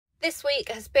This week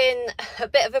has been a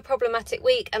bit of a problematic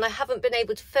week and I haven't been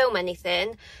able to film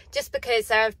anything just because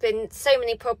there have been so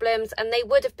many problems and they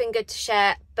would have been good to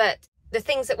share, but the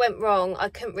things that went wrong I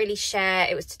couldn't really share.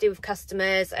 It was to do with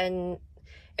customers and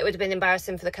it would have been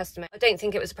embarrassing for the customer. I don't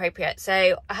think it was appropriate,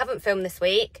 so I haven't filmed this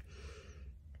week.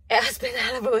 It has been a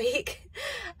hell of a week.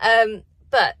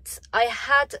 But I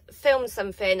had filmed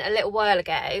something a little while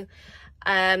ago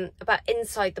about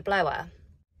inside the blower.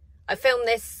 I filmed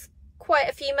this quite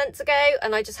a few months ago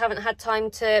and I just haven't had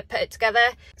time to put it together.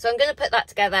 So I'm going to put that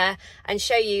together and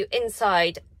show you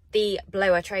inside the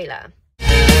blower trailer.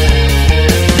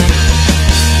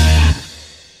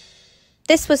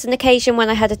 This was an occasion when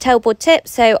I had a tailboard tip,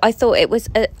 so I thought it was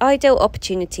an ideal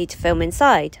opportunity to film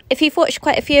inside. If you've watched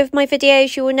quite a few of my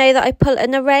videos, you will know that I pull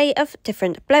an array of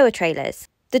different blower trailers.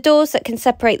 The doors that can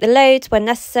separate the loads when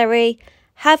necessary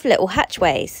have little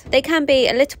hatchways. They can be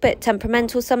a little bit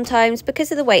temperamental sometimes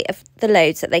because of the weight of the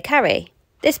loads that they carry.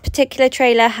 This particular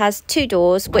trailer has 2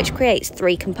 doors, which creates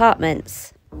 3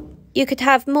 compartments. You could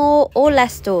have more or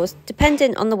less doors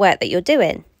depending on the work that you're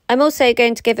doing. I'm also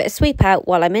going to give it a sweep out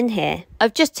while I'm in here.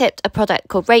 I've just tipped a product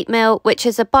called rape meal, which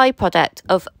is a byproduct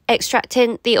of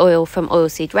extracting the oil from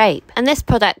oilseed rape. And this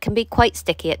product can be quite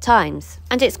sticky at times,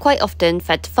 and it's quite often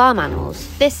fed to farm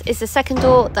animals. This is the second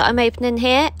door that I'm opening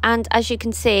here, and as you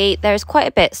can see, there is quite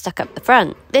a bit stuck up the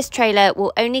front. This trailer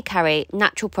will only carry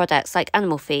natural products like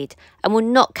animal feed, and will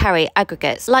not carry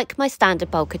aggregates like my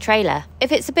standard bulker trailer.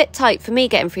 If it's a bit tight for me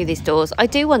getting through these doors, I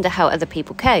do wonder how other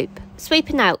people cope.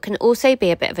 Sweeping out can also be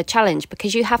a bit of a challenge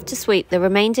because you have to sweep the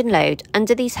remaining load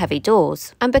under these heavy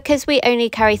doors. And because we only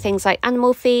carry things like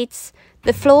animal feeds,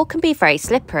 the floor can be very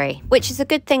slippery, which is a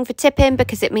good thing for tipping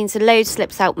because it means the load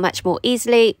slips out much more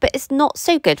easily, but it's not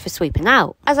so good for sweeping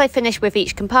out. As I finish with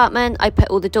each compartment, I put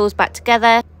all the doors back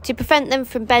together to prevent them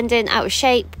from bending out of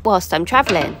shape whilst I'm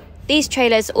travelling. These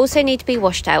trailers also need to be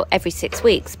washed out every 6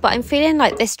 weeks, but I'm feeling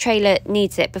like this trailer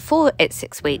needs it before it's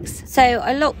 6 weeks. So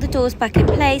I lock the doors back in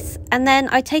place and then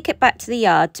I take it back to the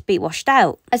yard to be washed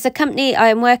out, as the company I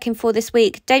am working for this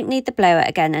week don't need the blower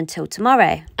again until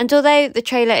tomorrow. And although the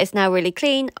trailer is now really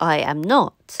clean, I am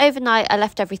not. Overnight I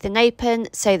left everything open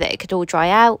so that it could all dry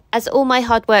out, as all my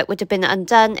hard work would have been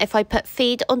undone if I put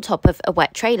feed on top of a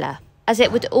wet trailer, as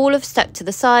it would all have stuck to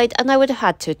the side and I would have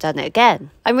had to have done it again.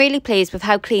 I'm really pleased with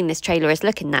how clean this trailer is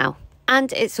looking now,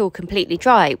 and it's all completely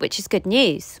dry, which is good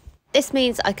news. This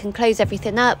means I can close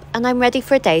everything up and I'm ready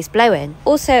for a day's blowing.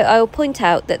 Also, I will point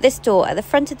out that this door at the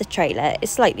front of the trailer is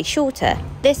slightly shorter.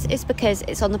 This is because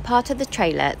it's on the part of the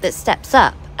trailer that steps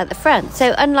up at the front,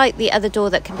 so unlike the other door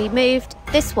that can be moved,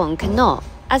 this one cannot,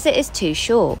 as it is too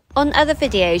short. On other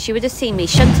videos you would have seen me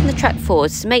shunting the truck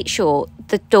forwards to make sure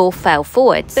the door fell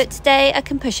forwards, but today I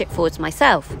can push it forwards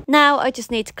myself. Now I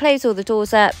just need to close all the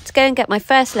doors up to go and get my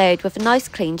first load with a nice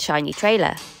clean shiny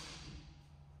trailer.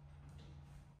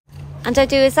 And I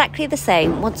do exactly the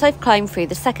same once I've climbed through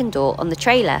the second door on the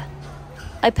trailer.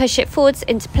 I push it forwards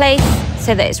into place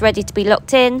so that it's ready to be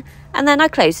locked in, and then I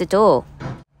close the door.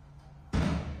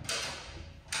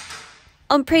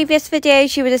 On previous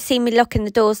videos you would have seen me locking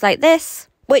the doors like this,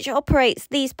 which operates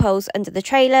these poles under the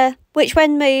trailer, which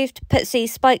when moved puts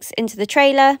these spikes into the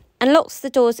trailer and locks the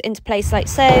doors into place like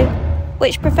so,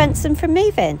 which prevents them from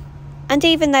moving. And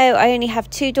even though I only have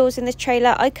 2 doors in this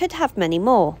trailer, I could have many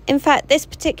more. In fact, this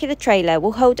particular trailer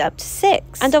will hold up to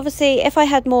 6. And obviously, if I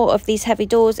had more of these heavy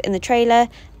doors in the trailer,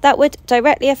 that would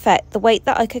directly affect the weight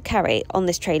that I could carry on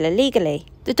this trailer legally.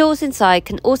 The doors inside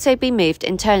can also be moved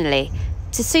internally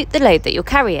to suit the load that you're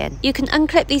carrying. You can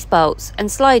unclip these bolts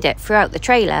and slide it throughout the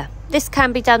trailer. This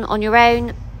can be done on your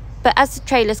own, but as the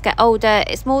trailers get older,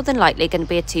 it's more than likely going to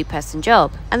be a 2-person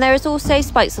job. And there is also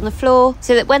spikes on the floor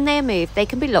so that when they are moved, they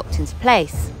can be locked into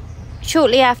place.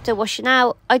 Shortly after washing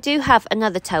out, I do have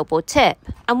another tailboard tip.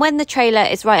 And when the trailer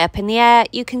is right up in the air,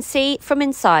 you can see from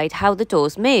inside how the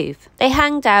doors move. They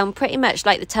hang down pretty much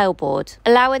like the tailboard,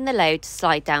 allowing the load to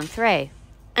slide down through.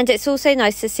 And it's also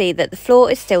nice to see that the floor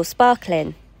is still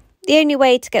sparkling. The only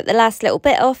way to get the last little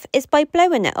bit off is by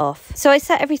blowing it off. So I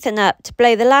set everything up to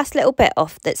blow the last little bit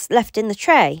off that's left in the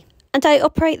tray, and I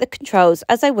operate the controls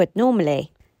as I would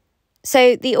normally.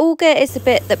 So the auger is the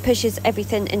bit that pushes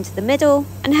everything into the middle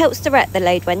and helps direct the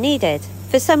load when needed.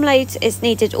 For some loads it's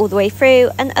needed all the way through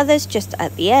and others just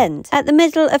at the end. At the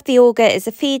middle of the auger is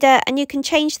a feeder, and you can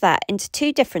change that into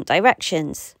 2 different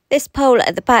directions. This pole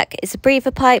at the back is a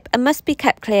breather pipe and must be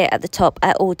kept clear at the top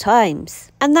at all times.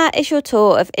 And that is your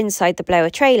tour of inside the blower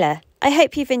trailer. I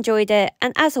hope you've enjoyed it,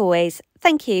 and as always,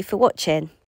 thank you for watching.